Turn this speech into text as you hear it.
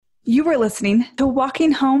You are listening to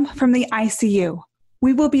Walking Home from the ICU.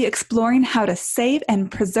 We will be exploring how to save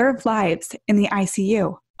and preserve lives in the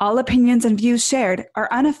ICU. All opinions and views shared are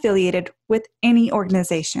unaffiliated with any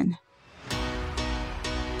organization.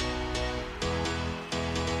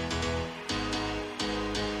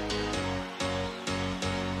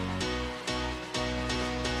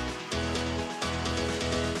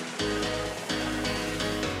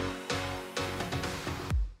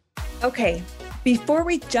 Okay, before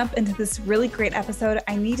we jump into this really great episode,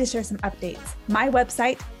 I need to share some updates. My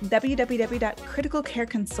website,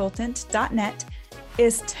 www.criticalcareconsultant.net,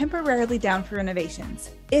 is temporarily down for renovations.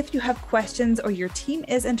 If you have questions or your team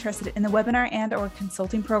is interested in the webinar and/or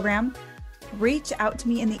consulting program, reach out to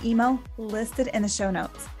me in the email listed in the show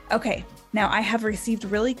notes. Okay, now I have received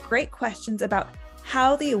really great questions about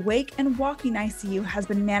how the Awake and Walking ICU has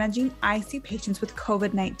been managing ICU patients with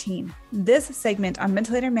COVID-19. This segment on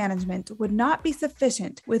ventilator management would not be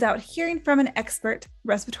sufficient without hearing from an expert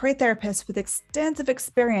respiratory therapist with extensive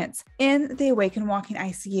experience in the Awake and Walking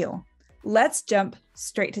ICU. Let's jump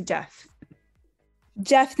straight to Jeff.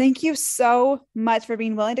 Jeff, thank you so much for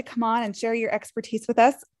being willing to come on and share your expertise with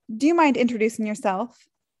us. Do you mind introducing yourself?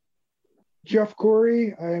 Jeff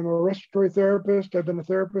Corey. I am a respiratory therapist. I've been a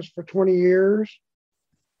therapist for 20 years.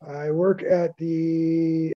 I work at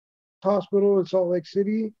the hospital in Salt Lake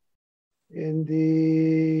City in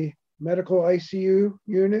the medical ICU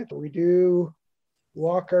unit. We do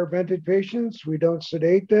walk our vented patients. We don't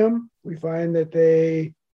sedate them. We find that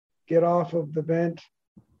they get off of the vent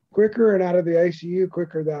quicker and out of the ICU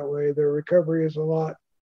quicker that way. Their recovery is a lot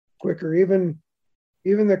quicker. Even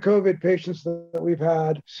the COVID patients that we've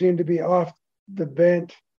had seem to be off the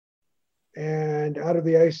vent and out of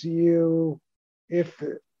the ICU, if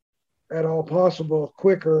at all possible,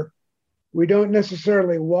 quicker. We don't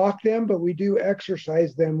necessarily walk them, but we do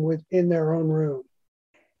exercise them within their own room.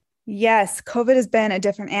 Yes, COVID has been a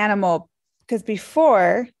different animal because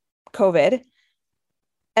before COVID,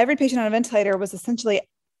 every patient on a ventilator was essentially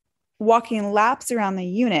walking laps around the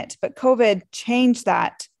unit, but COVID changed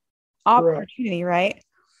that opportunity, right?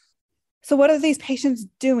 So what are these patients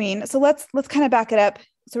doing? So let's kind of back it up.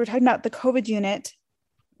 So we're talking about the COVID unit,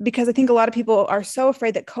 because I think a lot of people are so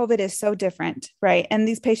afraid that COVID is so different, right? And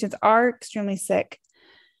these patients are extremely sick.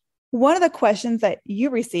 One of the questions that you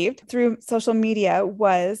received through social media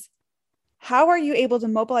was, how are you able to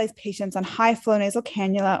mobilize patients on high flow nasal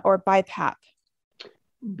cannula or BiPAP?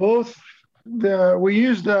 Both. We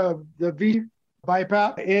use the V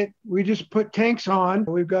BiPAP. We just put tanks on.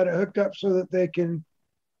 We've got it hooked up so that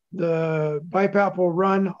the BiPAP will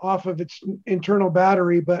run off of its internal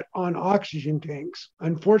battery, but on oxygen tanks.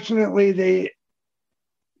 Unfortunately,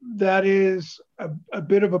 that is a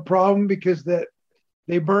bit of a problem because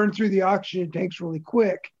they burn through the oxygen tanks really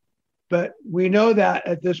quick. But we know that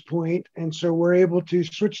at this point, and so we're able to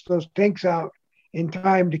switch those tanks out in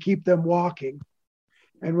time to keep them walking.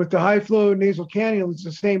 And with the high flow nasal cannula, it's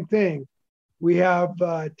the same thing. We have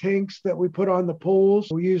tanks that we put on the poles.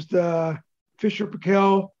 We use the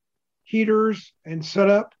Fisher-Paykel heaters and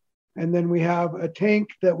setup. And then we have a tank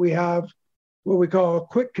that we have what we call a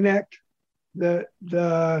quick connect. The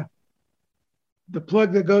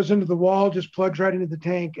plug that goes into the wall just plugs right into the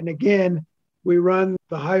tank. And again, we run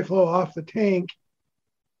the high flow off the tank.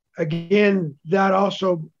 Again, that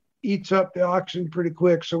also eats up the oxygen pretty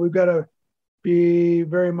quick. So we've got to be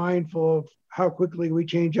very mindful of how quickly we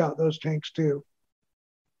change out those tanks too.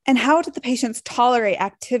 And how did the patients tolerate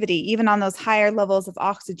activity, even on those higher levels of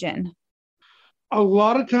oxygen? A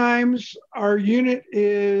lot of times our unit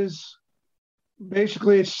is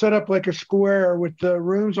basically it's set up like a square with the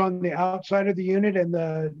rooms on the outside of the unit and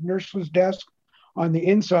the nurse's desk on the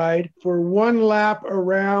inside. For one lap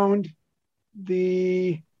around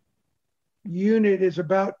the unit is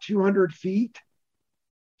about 200 feet.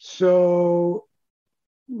 So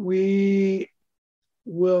we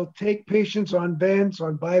will take patients on vents,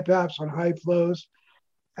 on BiPAPs, on high flows.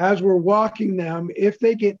 As we're walking them, if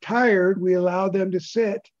they get tired, we allow them to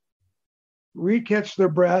sit, recatch their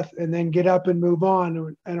breath, and then get up and move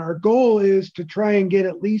on. And our goal is to try and get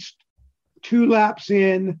at least 2 laps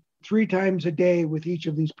in 3 times a day with each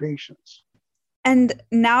of these patients. And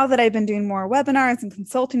now that I've been doing more webinars and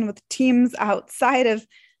consulting with teams outside of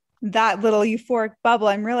that little euphoric bubble,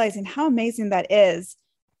 I'm realizing how amazing that is,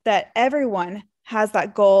 that everyone has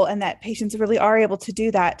that goal and that patients really are able to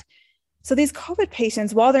do that. So these COVID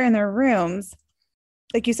patients, while they're in their rooms,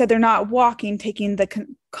 like you said, they're not walking, taking the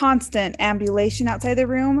constant ambulation outside the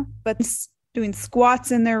room, but doing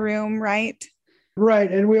squats in their room, right?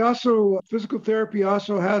 Right. And we also, physical therapy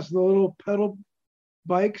also has the little pedal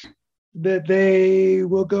bikes that they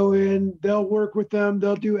will go in, they'll work with them,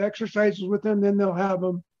 they'll do exercises with them, then they'll have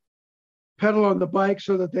them pedal on the bike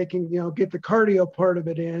so that they can, get the cardio part of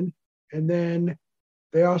it in. And then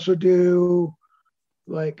they also do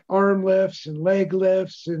like arm lifts and leg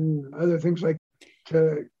lifts and other things like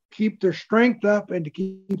to keep their strength up and to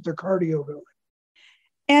keep their cardio going.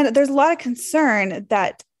 And there's a lot of concern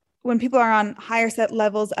that when people are on higher set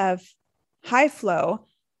levels of high flow,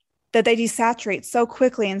 that they desaturate so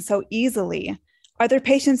quickly and so easily. Are there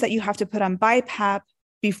patients that you have to put on BiPAP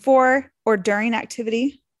before or during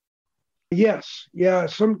activity? Yes. Yeah.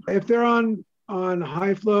 If they're on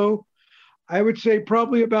high flow, I would say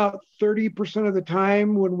probably about 30% of the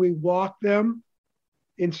time when we walk them,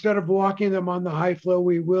 instead of walking them on the high flow,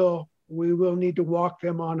 we will need to walk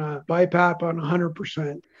them on a BiPAP on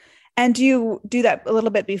 100%. And do you do that a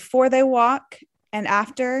little bit before they walk and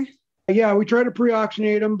after? Yeah, we try to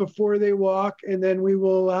pre-oxygenate them before they walk, and then we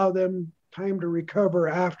will allow them time to recover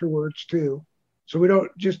afterwards too. So we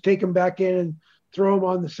don't just take them back in and throw them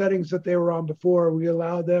on the settings that they were on before. We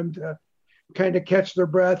allow them to kind of catch their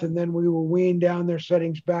breath, and then we will wean down their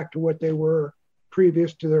settings back to what they were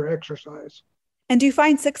previous to their exercise. And do you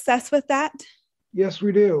find success with that? Yes,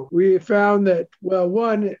 we do. We found that, well,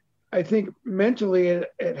 one, I think mentally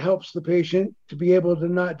it helps the patient to be able to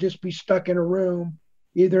not just be stuck in a room,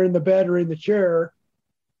 either in the bed or in the chair,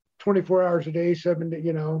 24 hours a day,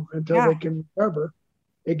 until they can recover.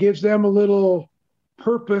 It gives them a little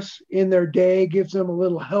purpose in their day, gives them a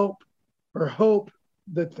little help or hope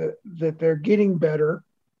that they're getting better.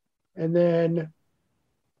 And then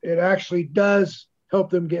it actually does help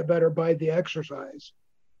them get better by the exercise,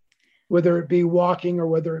 whether it be walking or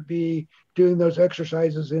whether it be doing those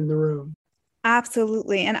exercises in the room.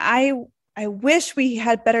 Absolutely. And I wish we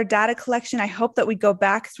had better data collection. I hope that we go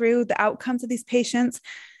back through the outcomes of these patients.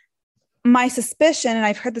 My suspicion, and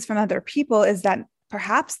I've heard this from other people, is that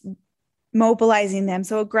perhaps mobilizing them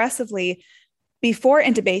so aggressively before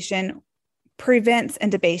intubation prevents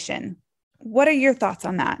intubation. What are your thoughts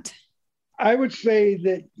on that? I would say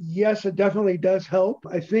that, yes, it definitely does help.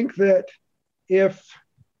 I think that if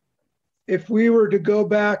we were to go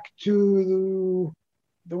back to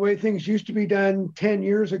the way things used to be done 10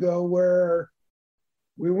 years ago, where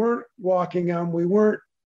we weren't walking them, we weren't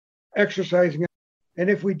exercising them, and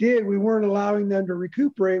if we did, we weren't allowing them to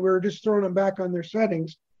recuperate, we were just throwing them back on their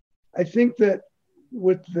settings. I think that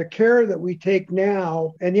with the care that we take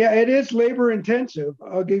now, and yeah, it is labor intensive,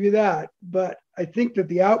 I'll give you that, but I think that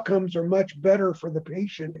the outcomes are much better for the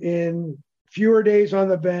patient in fewer days on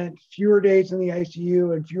the vent, fewer days in the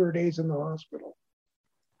ICU, and fewer days in the hospital.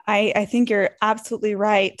 I think you're absolutely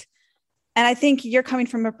right. And I think you're coming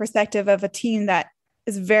from a perspective of a team that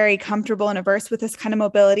is very comfortable and averse with this kind of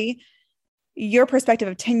mobility. Your perspective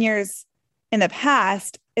of 10 years in the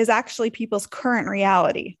past is actually people's current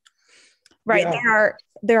reality, right? Yeah.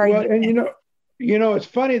 There are, well, and it's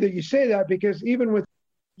funny that you say that, because even with,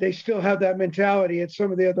 they still have that mentality at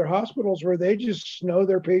some of the other hospitals where they just know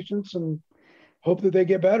their patients and hope that they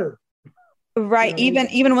get better. Right.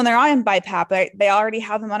 Even when they're on BiPAP, they already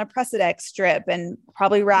have them on a Precedex strip and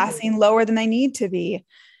probably RASing lower than they need to be.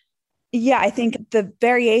 Yeah, I think the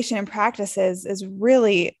variation in practices is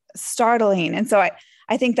really startling. And so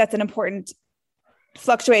I think that's an important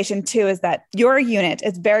fluctuation too, is that your unit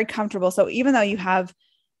is very comfortable. So even though you have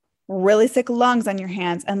really sick lungs on your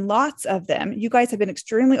hands and lots of them, you guys have been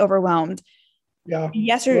extremely overwhelmed. Yeah.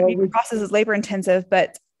 Yes, your process is labor intensive,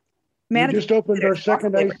 but we just opened our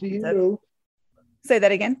second ICU. Say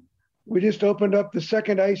that again. We just opened up the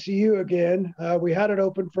second ICU again. We had it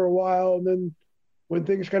open for a while, and then when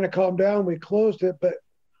things kind of calmed down, we closed it, but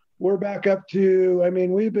we're back up to,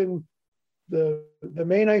 we've been, the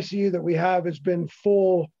main ICU that we have has been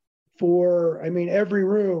full for, every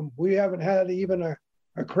room. We haven't had even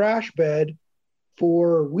a crash bed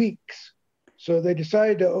for weeks. So they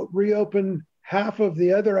decided to reopen half of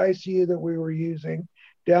the other ICU that we were using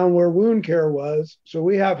down where wound care was. So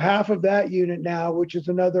we have half of that unit now, which is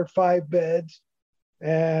another 5 beds.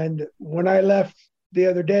 And when I left the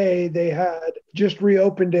other day, they had just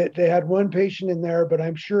reopened it. They had 1 patient in there, but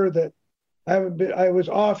I'm sure that I was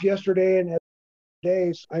off yesterday and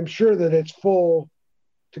days. I'm sure that it's full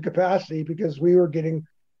to capacity, because we were getting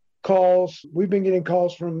calls. We've been getting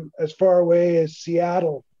calls from as far away as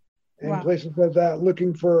Seattle and places like that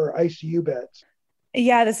looking for ICU beds.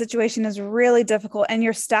 Yeah, the situation is really difficult, and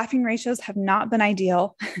your staffing ratios have not been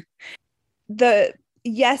ideal.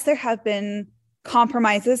 Yes, there have been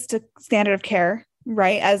compromises to standard of care,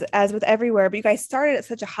 right? As with everywhere, but you guys started at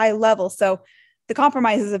such a high level. So the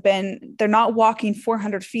compromises have been, they're not walking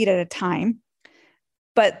 400 feet at a time,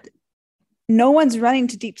 but no one's running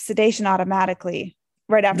to deep sedation automatically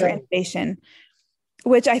right after intubation,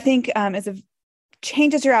 which I think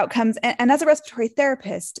changes your outcomes. And as a respiratory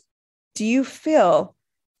therapist, do you feel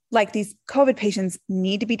like these COVID patients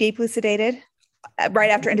need to be deeply sedated right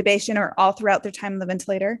after intubation or all throughout their time on the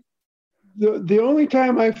ventilator? The only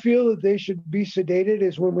time I feel that they should be sedated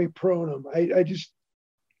is when we prone them.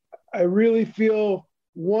 I really feel,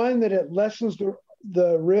 one, that it lessens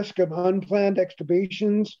the risk of unplanned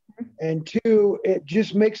extubations, and two, it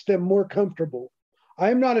just makes them more comfortable.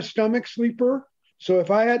 I'm not a stomach sleeper, so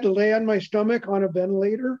if I had to lay on my stomach on a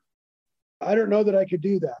ventilator, I don't know that I could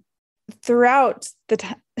do that. Throughout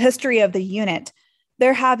the history of the unit,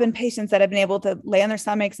 there have been patients that have been able to lay on their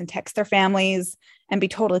stomachs and text their families and be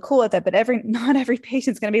totally cool with it, but not every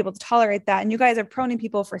patient's going to be able to tolerate that. And you guys are proning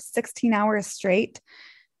people for 16 hours straight,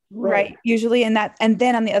 right? Usually, and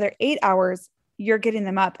then on the other 8 hours, you're getting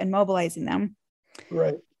them up and mobilizing them.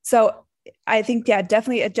 Right. So I think,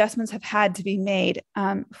 definitely adjustments have had to be made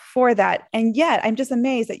for that. And yet I'm just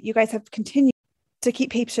amazed that you guys have continued to keep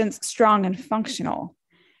patients strong and functional.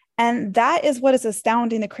 And that is what is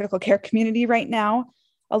astounding the critical care community right now.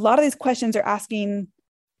 A lot of these questions are asking,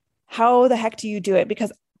 how the heck do you do it?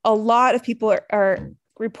 Because a lot of people are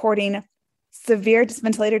reporting severe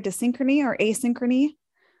ventilator dysynchrony or asynchrony,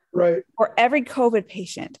 right, for every COVID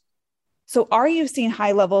patient. So are you seeing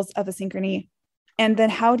high levels of asynchrony? And then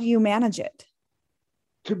how do you manage it?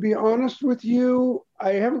 To be honest with you,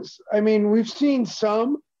 we've seen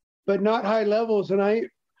some, but not high levels. And I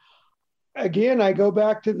go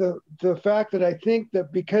back to the fact that I think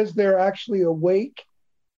that because they're actually awake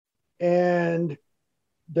and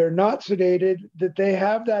they're not sedated, that they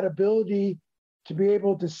have that ability to be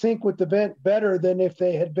able to sync with the vent better than if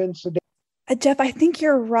they had been sedated. Jeff, I think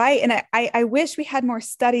you're right. And I wish we had more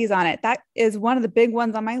studies on it. That is one of the big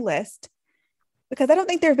ones on my list, because I don't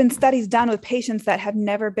think there have been studies done with patients that have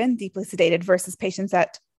never been deeply sedated versus patients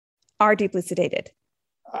that are deeply sedated.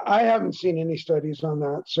 I haven't seen any studies on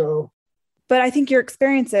that. But I think your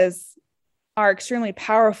experiences are extremely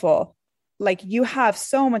powerful. Like, you have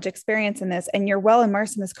so much experience in this and you're well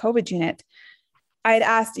immersed in this COVID unit. I had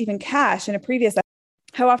asked even Cash in a previous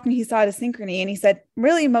how often he saw dysynchrony, and he said,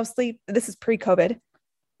 really mostly, this is pre-COVID,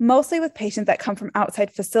 mostly with patients that come from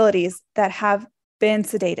outside facilities that have been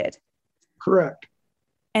sedated. Correct.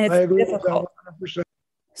 And it's I agree difficult. With that 100%.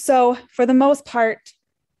 So for the most part,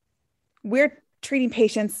 we're treating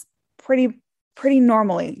patients pretty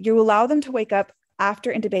normally. You allow them to wake up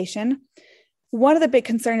after intubation. One of the big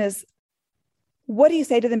concerns is, what do you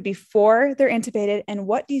say to them before they're intubated, and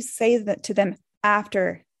what do you say to them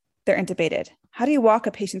after they're intubated? How do you walk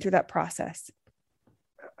a patient through that process?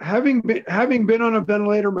 Having been on a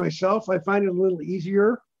ventilator myself, I find it a little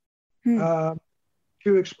easier to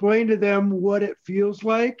explain to them what it feels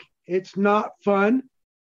like. It's not fun.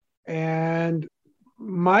 And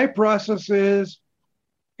my process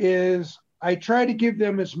is I try to give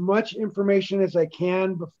them as much information as I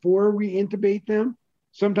can before we intubate them.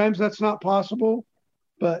 Sometimes that's not possible,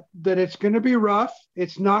 but that it's going to be rough.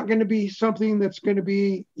 It's not going to be something that's going to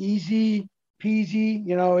be easy peasy.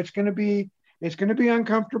 It's going to be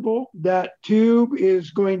uncomfortable. That tube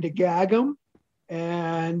is going to gag them,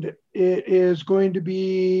 and it is going to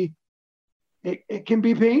be, it can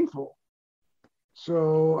be painful.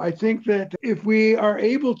 So I think that if we are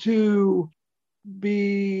able to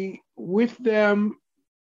be with them,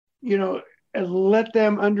 and let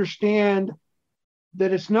them understand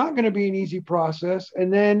that it's not going to be an easy process.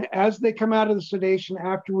 And then as they come out of the sedation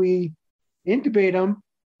after we intubate them,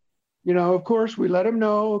 of course, we let them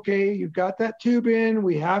know, okay, you've got that tube in,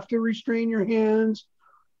 we have to restrain your hands.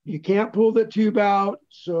 You can't pull the tube out.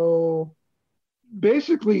 So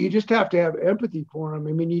basically, you just have to have empathy for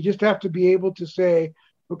them. You just have to be able to say,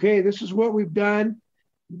 okay, this is what we've done.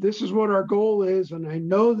 This is what our goal is. And I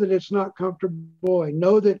know that it's not comfortable. I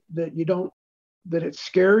know that that it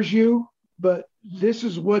scares you, but this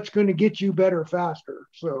is what's going to get you better faster.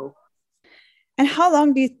 So. And how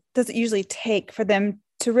long does it usually take for them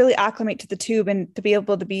to really acclimate to the tube and to be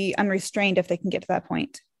able to be unrestrained if they can get to that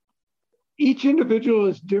point? Each individual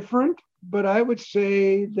is different, but I would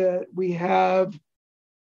say that we have,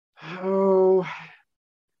 there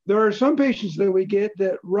are some patients that we get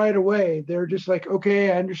that right away, they're just like,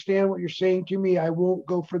 okay, I understand what you're saying to me. I won't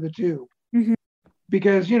go for the tube. Mm-hmm.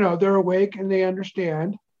 Because, they're awake and they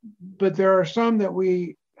understand. But there are some that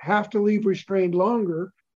we have to leave restrained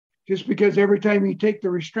longer, just because every time you take the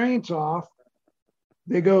restraints off,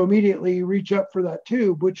 they go immediately reach up for that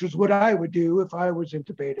tube, which is what I would do if I was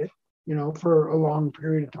intubated, for a long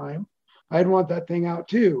period of time. I'd want that thing out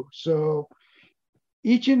too. So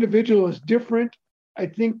each individual is different. I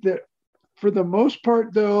think that For the most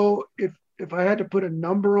part, though, if I had to put a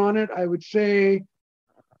number on it, I would say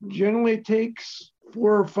generally it takes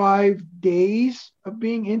 4 or 5 days of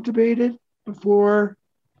being intubated before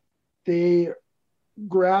they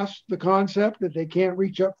grasp the concept that they can't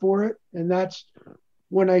reach up for it. And that's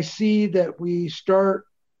when I see that we start,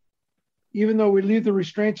 even though we leave the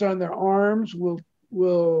restraints on their arms,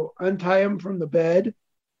 we'll untie them from the bed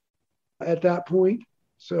at that point.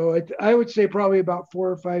 So I would say probably about 4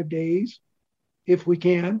 or 5 days if we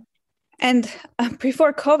can. And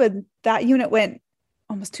before COVID, that unit went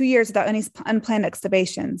almost 2 years without any unplanned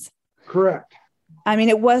extubations. Correct. I mean,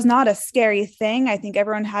 it was not a scary thing. I think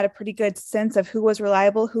everyone had a pretty good sense of who was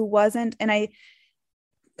reliable, who wasn't. And I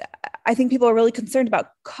think people are really concerned about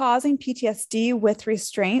causing PTSD with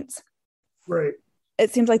restraints. Right.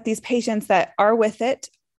 It seems like these patients that are with it,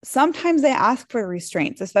 sometimes they ask for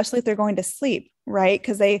restraints, especially if they're going to sleep, right?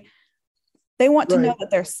 Because they want to know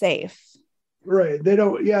that they're safe. Right. They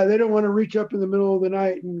don't want to reach up in the middle of the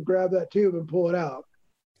night and grab that tube and pull it out.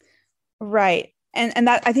 Right. And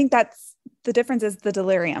that, I think that's the difference, is the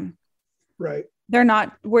delirium. Right. We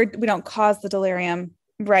don't cause the delirium.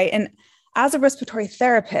 Right. And as a respiratory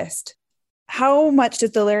therapist, how much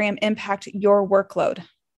does delirium impact your workload?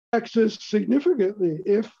 Access significantly.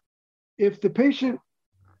 If the patient,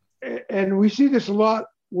 and we see this a lot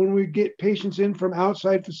when we get patients in from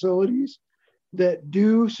outside facilities that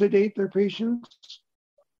do sedate their patients,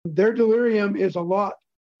 their delirium is a lot,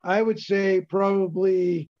 I would say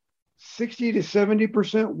probably 60 to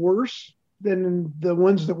 70% worse than the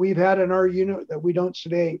ones that we've had in our unit that we don't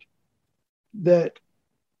sedate. That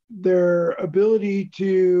their ability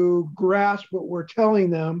to grasp what we're telling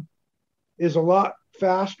them is a lot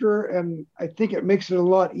faster, and I think it makes it a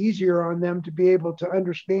lot easier on them to be able to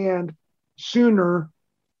understand sooner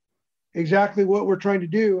exactly what we're trying to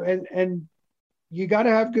do. And you got to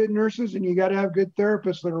have good nurses and you got to have good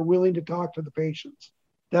therapists that are willing to talk to the patients.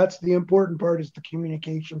 That's the important part, is the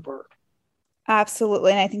communication part.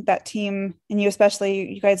 Absolutely. And I think that team, and you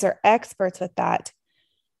especially, you guys are experts with that.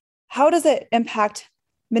 How does it impact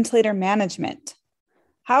ventilator management?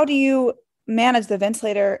 How do you manage the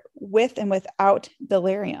ventilator with and without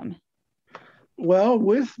delirium? Well,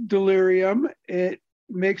 with delirium, it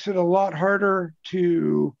makes it a lot harder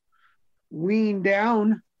to wean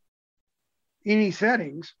down any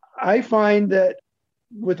settings. I find that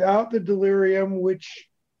without the delirium, which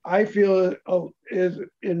I feel is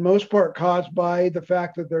in most part caused by the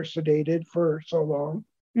fact that they're sedated for so long,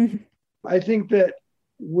 I think that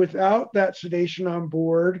without that sedation on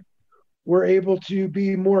board, we're able to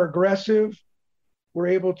be more aggressive. We're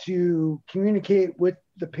able to communicate with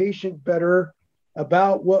the patient better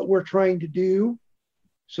about what we're trying to do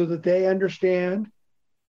so that they understand.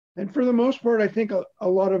 And for the most part, I think a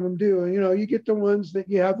lot of them do. You know, you get the ones that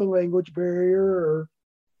you have the language barrier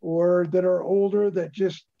or that are older that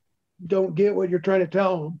just don't get what you're trying to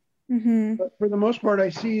tell them. Mm-hmm. But for the most part, I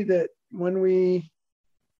see that when we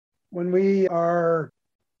are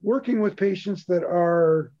working with patients that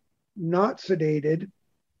are not sedated,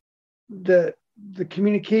 that the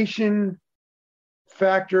communication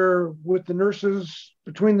factor with the nurses,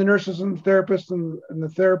 between the nurses and the therapist and the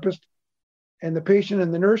therapist and the patient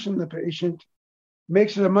and the nurse and the patient,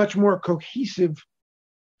 makes it a much more cohesive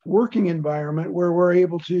working environment where we're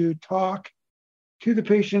able to talk to the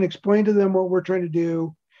patient, explain to them what we're trying to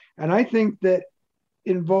do. And I think that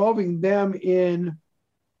involving them in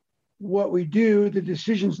what we do, the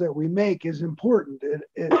decisions that we make, is important.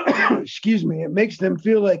 Excuse me, it makes them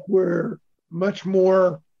feel like we're much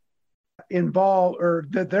more involved, or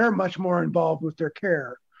that they're much more involved with their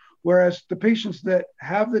care. Whereas the patients that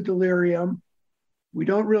have the delirium, we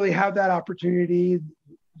don't really have that opportunity.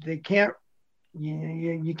 They can't,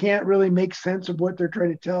 you can't really make sense of what they're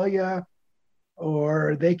trying to tell you,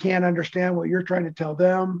 or they can't understand what you're trying to tell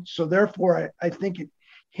them. So therefore, I think it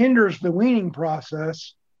hinders the weaning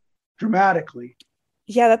process dramatically.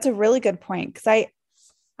 Yeah, that's a really good point. Because I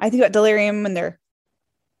think about delirium when they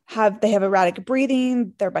have erratic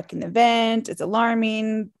breathing, they're bucking the vent, it's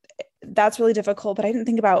alarming. That's really difficult. But I didn't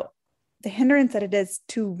think about the hindrance that it is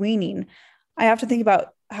to weaning. I have to think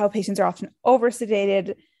about how patients are often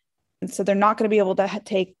oversedated, and so they're not going to be able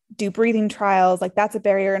to do breathing trials. Like, that's a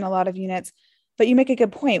barrier in a lot of units. But you make a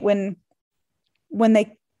good point, when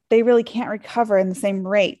they really can't recover in the same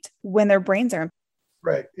rate when their brains are.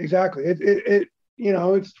 Right. Exactly.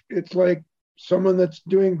 It's like someone that's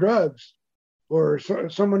doing drugs, or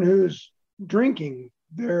someone who's drinking.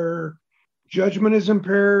 Their judgment is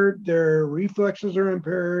impaired. Their reflexes are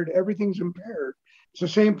impaired. Everything's impaired. It's the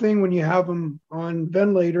same thing when you have them on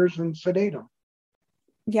ventilators and sedate them.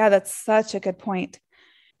 Yeah, that's such a good point.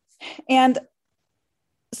 And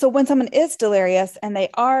so when someone is delirious and they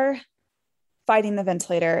are fighting the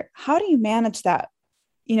ventilator, how do you manage that?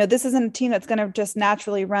 This isn't a team that's going to just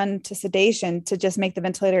naturally run to sedation to just make the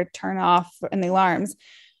ventilator turn off and the alarms.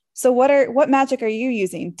 So what magic are you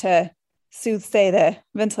using to soothsay the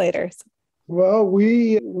ventilators? Well,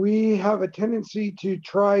 we have a tendency to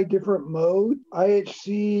try different modes.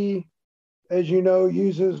 IHC, as you know,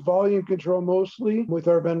 uses volume control mostly with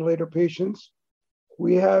our ventilator patients.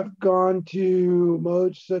 We have gone to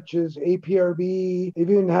modes such as APRB.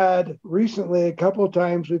 Even had recently a couple of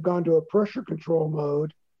times we've gone to a pressure control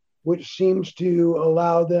mode, which seems to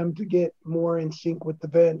allow them to get more in sync with the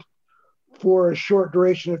vent for a short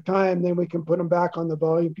duration of time. Then we can put them back on the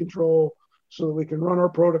volume control so that we can run our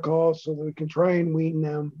protocols so that we can try and wean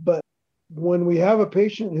them. But when we have a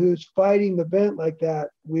patient who's fighting the vent like that,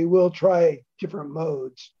 we will try different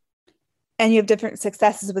modes. And you have different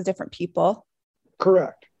successes with different people.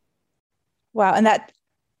 Correct. Wow. And that,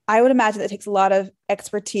 I would imagine that takes a lot of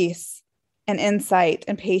expertise and insight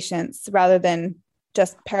and patience rather than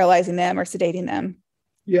just paralyzing them or sedating them.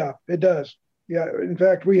 Yeah, it does. Yeah. In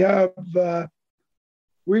fact, we've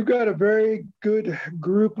got a very good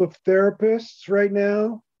group of therapists right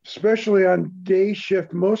now, especially on day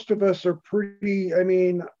shift. Most of us are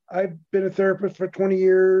I've been a therapist for 20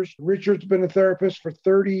 years. Richard's been a therapist for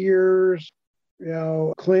 30 years.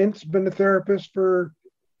 Clint's been a therapist for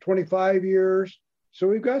 25 years. So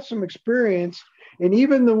we've got some experience. And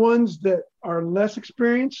even the ones that are less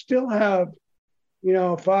experienced still have,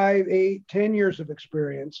 5, 8, 10 years of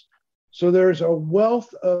experience. So there's a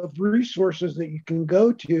wealth of resources that you can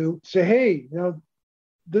go to say, hey,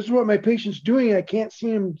 this is what my patient's doing. I can't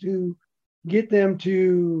seem to get them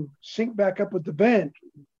to sync back up with the vent.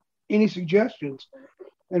 Any suggestions?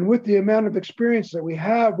 And with the amount of experience that we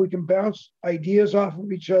have, we can bounce ideas off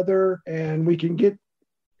of each other and we can get,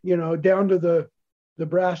 down to the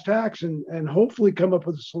brass tacks and hopefully come up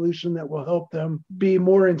with a solution that will help them be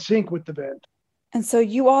more in sync with the vent. And so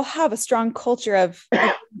you all have a strong culture of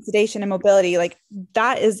sedation and mobility. Like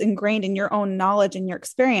that is ingrained in your own knowledge and your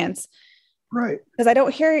experience. Right. Because I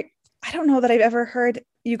don't know that I've ever heard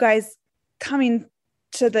you guys coming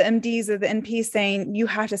to the MDs or the NPs saying, you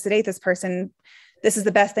have to sedate this person. This is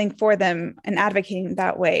the best thing for them, and advocating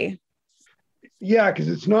that way. Yeah, because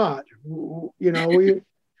it's not.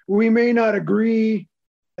 We may not agree.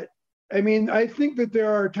 I think that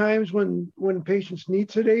there are times when patients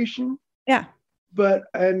need sedation. Yeah.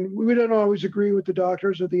 And we don't always agree with the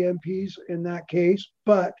doctors or the NPs in that case.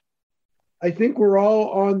 But I think we're all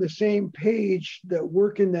on the same page that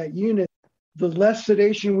work in that unit. The less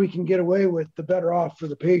sedation we can get away with, the better off for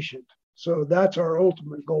the patient. So that's our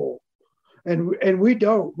ultimate goal. And we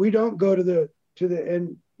don't go to the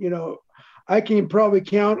end. I can probably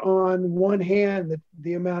count on one hand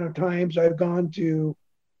the amount of times I've gone to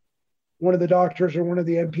one of the doctors or one of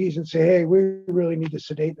the NPs and say, hey, we really need to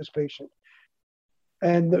sedate this patient.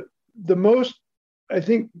 And the most, I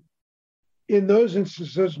think in those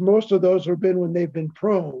instances, most of those have been when they've been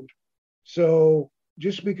prone. So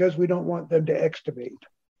just because we don't want them to extubate.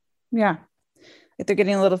 Yeah. If they're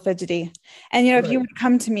getting a little fidgety. And, if you would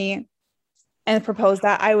come to me and propose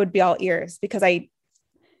that, I would be all ears because I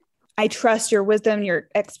trust your wisdom, your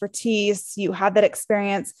expertise. You have that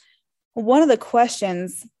experience. One of the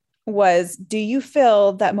questions was, do you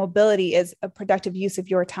feel that mobility is a productive use of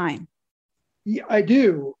your time? Yeah, I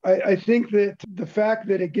do. I think that the fact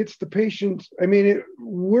that it gets the patients,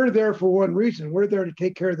 we're there for one reason. We're there to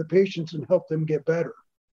take care of the patients and help them get better.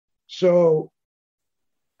 So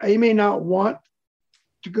I may not want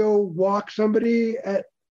to go walk somebody at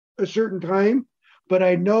a certain time, but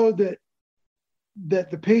I know that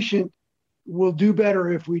the patient will do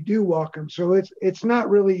better if we do walk them. So it's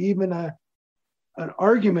not really even an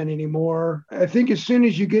argument anymore. I think as soon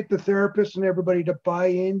as you get the therapist and everybody to buy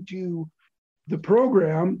into the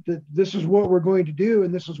program that this is what we're going to do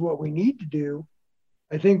and this is what we need to do,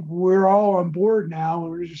 I think we're all on board now,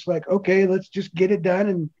 and we're just like, okay, let's just get it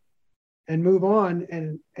done and move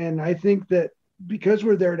on. And I think that because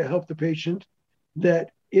we're there to help the patient,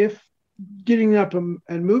 that if getting up and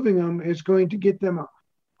moving them is going to get them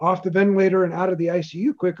off the ventilator and out of the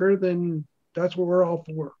ICU quicker, then that's what we're all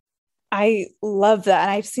for. I love that.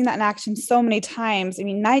 And I've seen that in action so many times.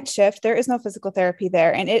 Night shift, there is no physical therapy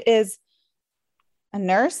there. And it is a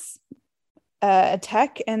nurse, a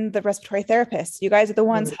tech, and the respiratory therapist. You guys are the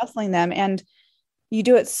ones hustling them, and you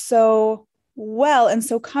do it so well and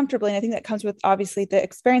so comfortably. And I think that comes with obviously the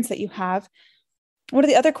experience that you have. One of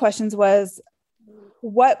the other questions was,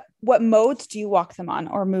 what modes do you walk them on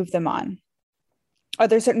or move them on? Are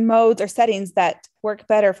there certain modes or settings that work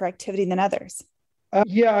better for activity than others?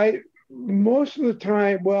 Most of the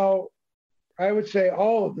time, well, I would say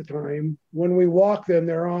all of the time, when we walk them,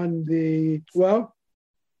 they're on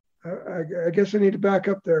I guess I need to back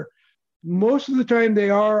up there. Most of the time,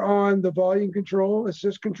 they are on the volume control,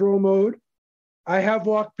 assist control mode. I have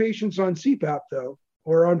walked patients on CPAP, though,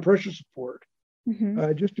 or on pressure support,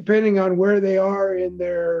 just depending on where they are in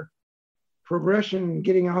their progression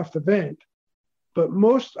getting off the vent. But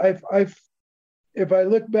if I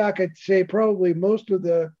look back, I'd say probably most of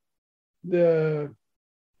the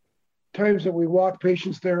times that we walk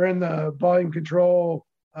patients, they're in the volume control,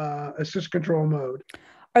 assist control mode.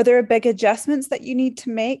 Are there big adjustments that you need to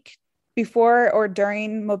make before or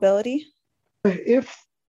during mobility? If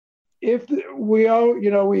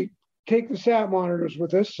we take the SAT monitors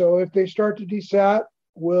with us, so if they start to desat,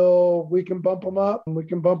 we can bump them up, and we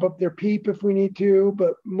can bump up their PEEP if we need to,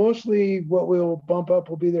 but mostly what we'll bump up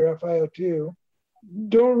will be their FiO2.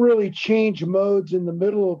 Don't really change modes in the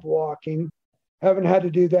middle of walking. Haven't had to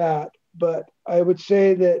do that, but I would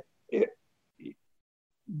say that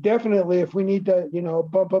definitely if we need to,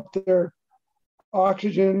 bump up their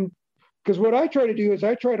oxygen, because what I try to do is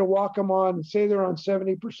I try to walk them on, say they're on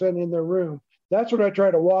 70% in their room. That's what I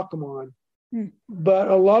try to walk them on. But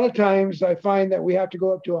a lot of times I find that we have to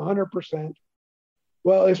go up to 100%.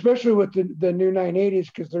 Well, especially with the new 980s,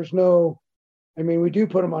 because we do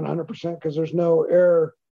put them on 100% because there's no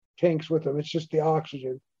air tanks with them. It's just the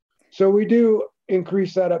oxygen. So we do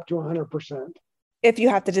increase that up to 100%. If you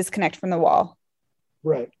have to disconnect from the wall.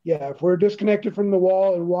 Right. Yeah. If we're disconnected from the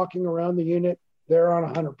wall and walking around the unit, they're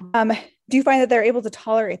on 100%. Do you find that they're able to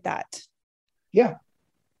tolerate that? Yeah.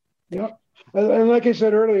 Yeah. And like I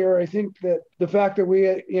said earlier, I think that the fact that we,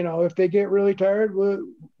 if they get really tired,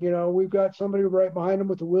 we've got somebody right behind them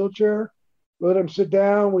with a wheelchair. We let them sit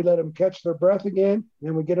down. We let them catch their breath again.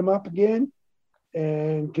 Then we get them up again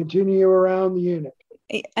and continue around the unit.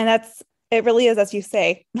 And it really is, as you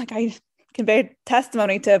say, like I can bear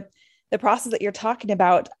testimony to the process that you're talking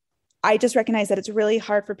about. I just recognize that it's really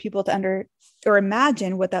hard for people to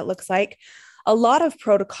imagine what that looks like. A lot of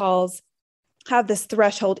protocols have this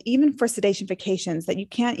threshold, even for sedation vacations, that you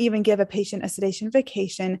can't even give a patient a sedation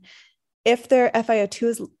vacation if their FiO2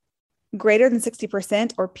 is greater than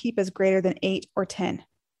 60% or PEEP is greater than 8 or 10.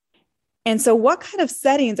 And so what kind of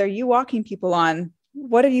settings are you walking people on?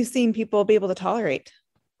 What have you seen people be able to tolerate?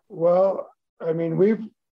 Well,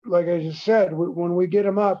 like I just said, when we get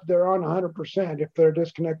them up, they're on 100% if they're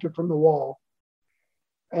disconnected from the wall.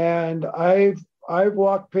 And I've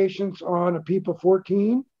walked patients on a PEEP of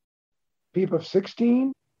 14, PEEP of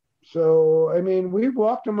 16. So, we've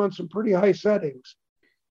walked them on some pretty high settings.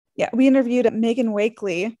 Yeah, we interviewed Megan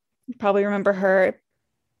Wakely. You probably remember her.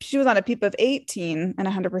 She was on a PEEP of 18 and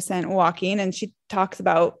 100% walking. And she talks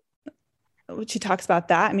about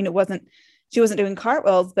that. She wasn't doing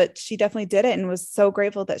cartwheels, but she definitely did it and was so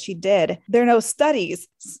grateful that she did. There are no studies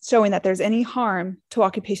showing that there's any harm to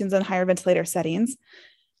walking patients in higher ventilator settings.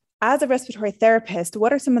 As a respiratory therapist,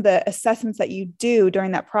 what are some of the assessments that you do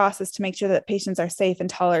during that process to make sure that patients are safe and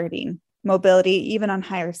tolerating mobility, even on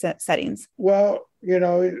higher settings? Well,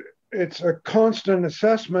 it's a constant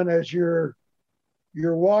assessment as you're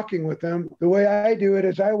walking with them. The way I do it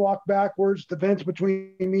is I walk backwards, the vents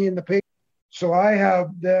between me and the patient. So I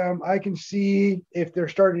can see if they're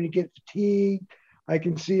starting to get fatigued. I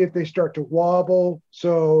can see if they start to wobble.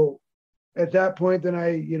 So at that point, then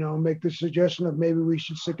I, make the suggestion of maybe we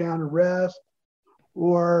should sit down and rest.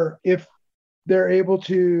 Or if they're able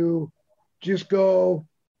to just go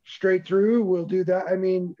straight through, we'll do that.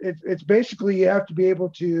 It's basically you have to be able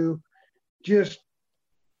to just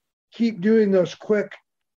keep doing those quick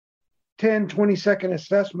 10, 20-second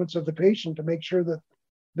assessments of the patient to make sure that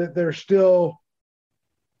they're still,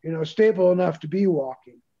 stable enough to be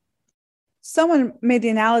walking. Someone made the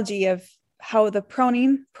analogy of how the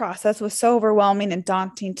proning process was so overwhelming and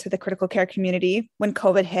daunting to the critical care community when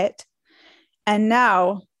COVID hit. And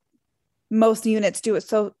now most units do it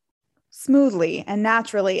so smoothly and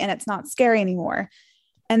naturally, and it's not scary anymore.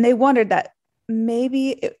 And they wondered that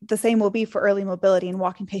maybe the same will be for early mobility and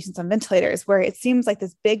walking patients on ventilators, where it seems like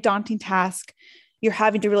this big daunting task. You're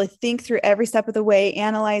having to really think through every step of the way,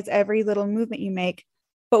 analyze every little movement you make.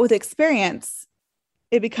 But with experience,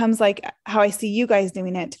 it becomes like how I see you guys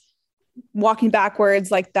doing it, walking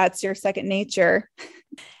backwards, like that's your second nature.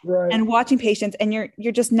 Right. And watching patients, and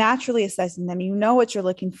you're just naturally assessing them. You know what you're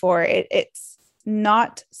looking for. It's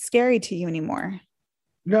not scary to you anymore.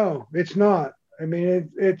 No, it's not.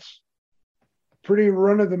 It's pretty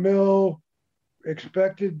run-of-the-mill,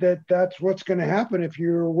 expected that's what's going to happen if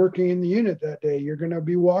you're working in the unit that day. You're going to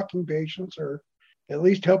be walking patients, or at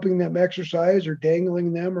least helping them exercise, or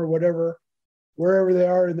dangling them, or whatever wherever they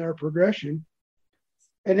are in their progression.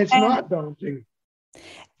 And it's not daunting.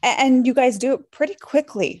 And you guys do it pretty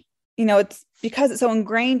quickly. You know, it's because it's so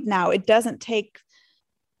ingrained now, it doesn't take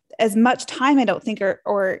as much time, I don't think,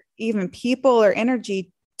 or even people or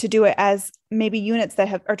energy to do it as maybe units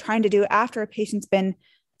that are trying to do it after a patient's been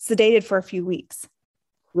sedated for a few weeks.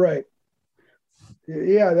 Right.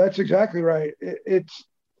 Yeah, that's exactly right. It's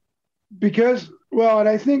because, well, and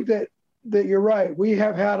I think that you're right. We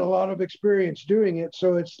have had a lot of experience doing it.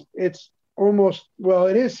 So it's almost, well,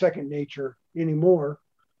 it is second nature anymore.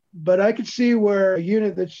 But I could see where a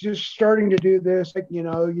unit that's just starting to do this, like, you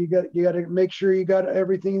know, you got to make sure you got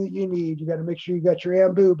everything that you need. You got to make sure you got your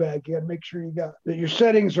Ambu bag. You got to make sure you got that your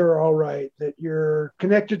settings are all right, that you're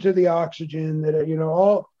connected to the oxygen, that, you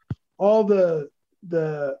know, all the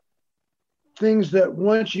things that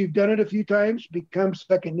once you've done it a few times become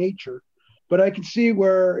second nature. But I can see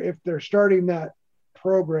where if they're starting that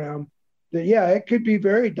program, that, yeah, it could be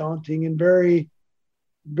very daunting and very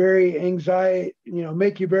anxiety, you know,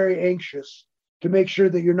 make you very anxious to make sure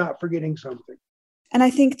that you're not forgetting something. And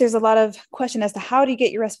I think there's a lot of question as to how do you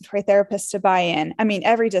get your respiratory therapists to buy in? I mean,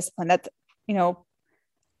 every discipline that's, you know,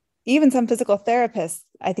 even some physical therapists,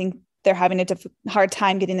 I think they're having a hard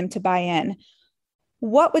time getting them to buy in.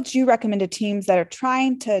 What would you recommend to teams that are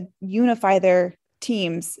trying to unify their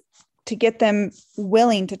teams to get them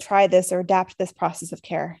willing to try this or adapt this process of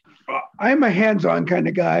care? I'm a hands-on kind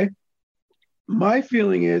of guy. My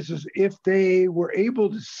feeling is if they were able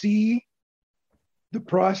to see the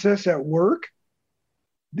process at work,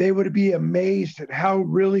 they would be amazed at how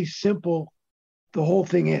really simple the whole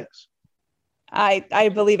thing is. I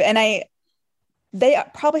believe it. And they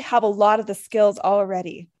probably have a lot of the skills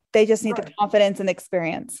already. They just need the confidence and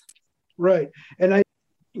experience. Right. And I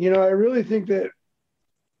really think that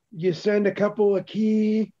you send a couple of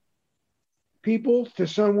key people to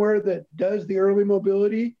somewhere that does the early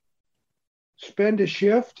mobility, spend a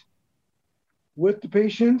shift with the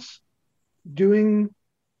patients, getting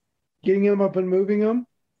them up and moving them.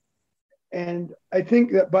 And I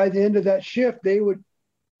think that by the end of that shift, they would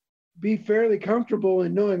be fairly comfortable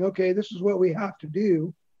in knowing, okay, this is what we have to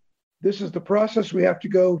do. This is the process we have to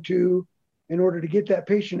go to in order to get that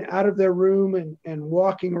patient out of their room and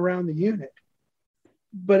walking around the unit.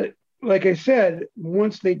 But like I said,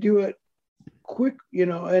 once they do it quick, you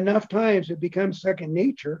know, enough times, it becomes second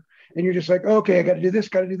nature. And you're just like, okay, I got to do this,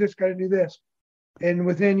 got to do this, got to do this. And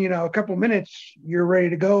within, you know, a couple of minutes, you're ready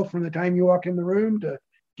to go from the time you walk in the room to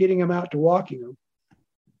getting them out to walking them.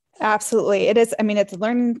 Absolutely. It is. I mean, it's a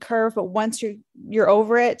learning curve, but once you're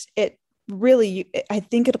over it, it really, I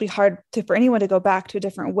think it'll be hard for anyone to go back to a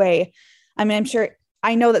different way. I mean,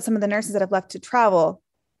 I know that some of the nurses that have left to travel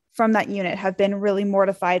from that unit have been really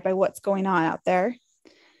mortified by what's going on out there.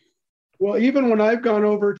 Well, even when I've gone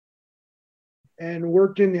over and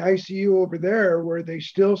worked in the ICU over there where they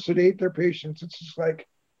still sedate their patients, it's just like,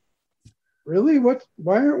 really?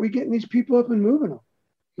 Why aren't we getting these people up and moving them?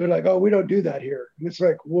 They're like, oh, we don't do that here. And it's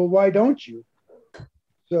like, well, why don't you?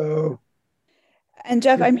 So. And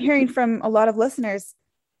Jeff, I'm hearing from a lot of listeners,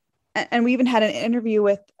 and we even had an interview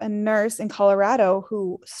with a nurse in Colorado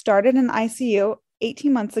who started in ICU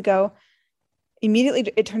 18 months ago.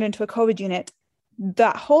 Immediately, it turned into a COVID unit.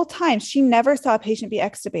 That whole time, she never saw a patient be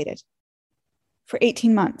extubated for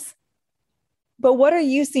 18 months. But what are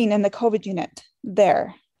you seeing in the COVID unit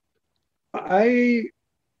there?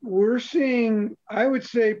 We're seeing, I would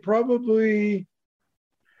say, probably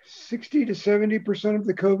 60 to 70% of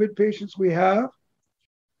the COVID patients we have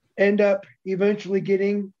end up eventually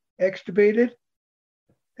getting extubated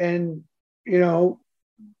and, you know,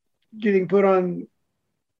 getting put on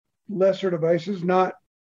lesser devices, not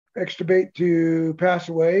extubate to pass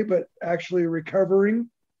away, but actually recovering.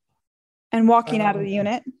 And walking out of the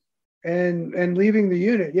unit. And leaving the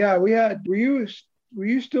unit. Yeah, were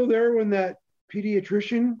you still there when that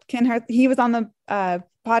pediatrician? He was on the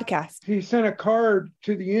podcast. He sent a card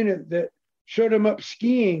to the unit that showed him up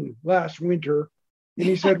skiing last winter. And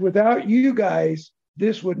he said, without you guys,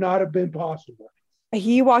 this would not have been possible.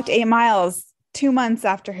 He walked 8 miles 2 months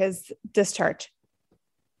after his discharge.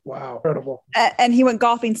 Wow. Incredible. And he went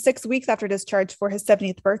golfing 6 weeks after discharge for his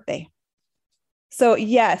 70th birthday. So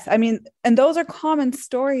yes, I mean, and those are common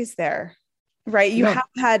stories there, right? You have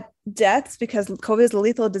had deaths because COVID is a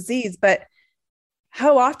lethal disease, but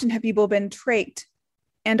how often have people been trached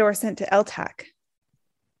and or sent to LTAC?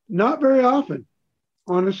 Not very often,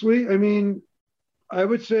 honestly. I mean, I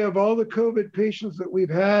would say of all the COVID patients that we've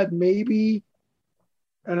had, maybe,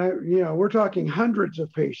 and we're talking hundreds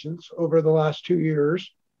of patients over the last 2 years,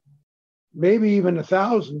 maybe even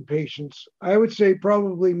 1,000 patients. I would say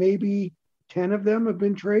probably maybe 10 of them have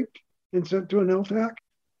been trached. and sent to an LTAC.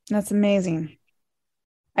 That's amazing.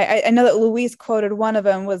 I know that Louise quoted one of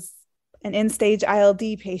them was an end-stage ILD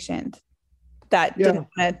patient that didn't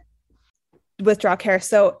want to withdraw care.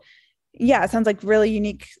 So yeah, it sounds like really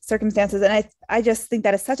unique circumstances. And I just think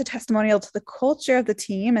that is such a testimonial to the culture of the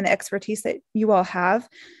team and the expertise that you all have.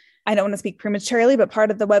 I don't want to speak prematurely, but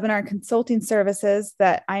part of the webinar and consulting services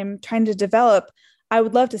that I'm trying to develop, I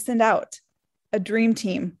would love to send out a dream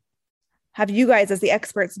team, have you guys as the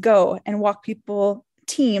experts go and walk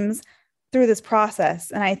teams through this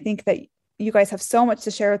process. And I think that you guys have so much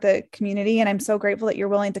to share with the community. And I'm so grateful that you're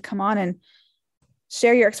willing to come on and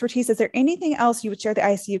share your expertise. Is there anything else you would share with the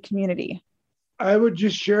ICU community? I would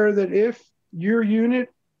just share that if your unit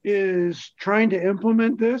is trying to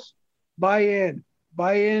implement this, buy in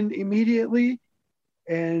immediately,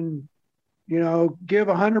 and, give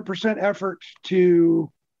 100% effort to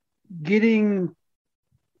getting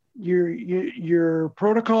your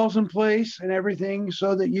protocols in place and everything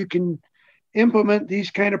so that you can implement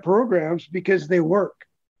these kind of programs, because they work.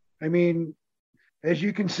 I mean, as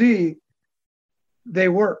you can see, they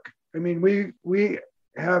work. I mean, we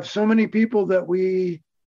have so many people that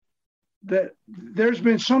there's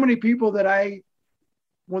been so many people that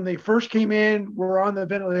when they first came in, were on the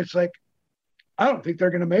ventilator. It's like, I don't think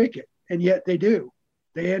they're going to make it. And yet they do.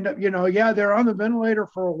 They end up, they're on the ventilator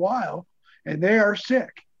for a while and they are sick,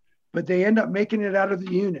 but they end up making it out of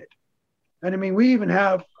the unit. And I mean, we even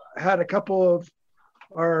have had a couple of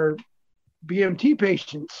our BMT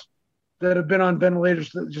patients that have been on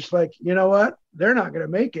ventilators that just like, you know what, they're not going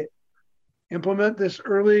to make it. Implement this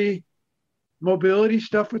early mobility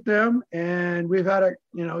stuff with them. And we've had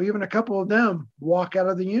even a couple of them walk out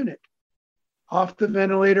of the unit off the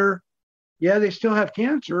ventilator. Yeah, they still have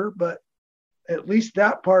cancer, but at least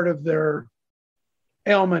that part of their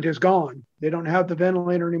ailment is gone. They don't have the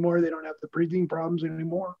ventilator anymore. They don't have the breathing problems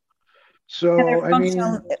anymore. So, I mean,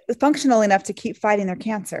 functional enough to keep fighting their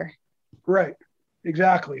cancer. Right.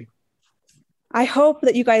 Exactly. I hope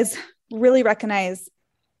that you guys really recognize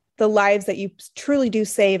the lives that you truly do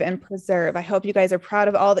save and preserve. I hope you guys are proud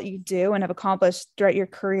of all that you do and have accomplished throughout your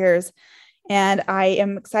careers. And I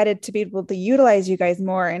am excited to be able to utilize you guys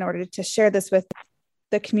more in order to share this with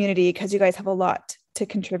the community, because you guys have a lot to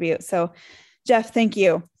contribute. So Jeff, thank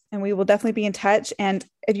you. And we will definitely be in touch. And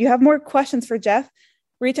if you have more questions for Jeff,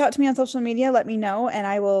 reach out to me on social media, let me know, and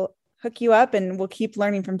I will hook you up and we'll keep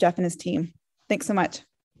learning from Jeff and his team. Thanks so much.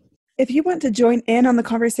 If you want to join in on the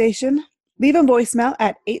conversation, leave a voicemail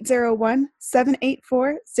at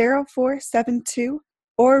 801-784-0472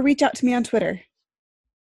 or reach out to me on Twitter.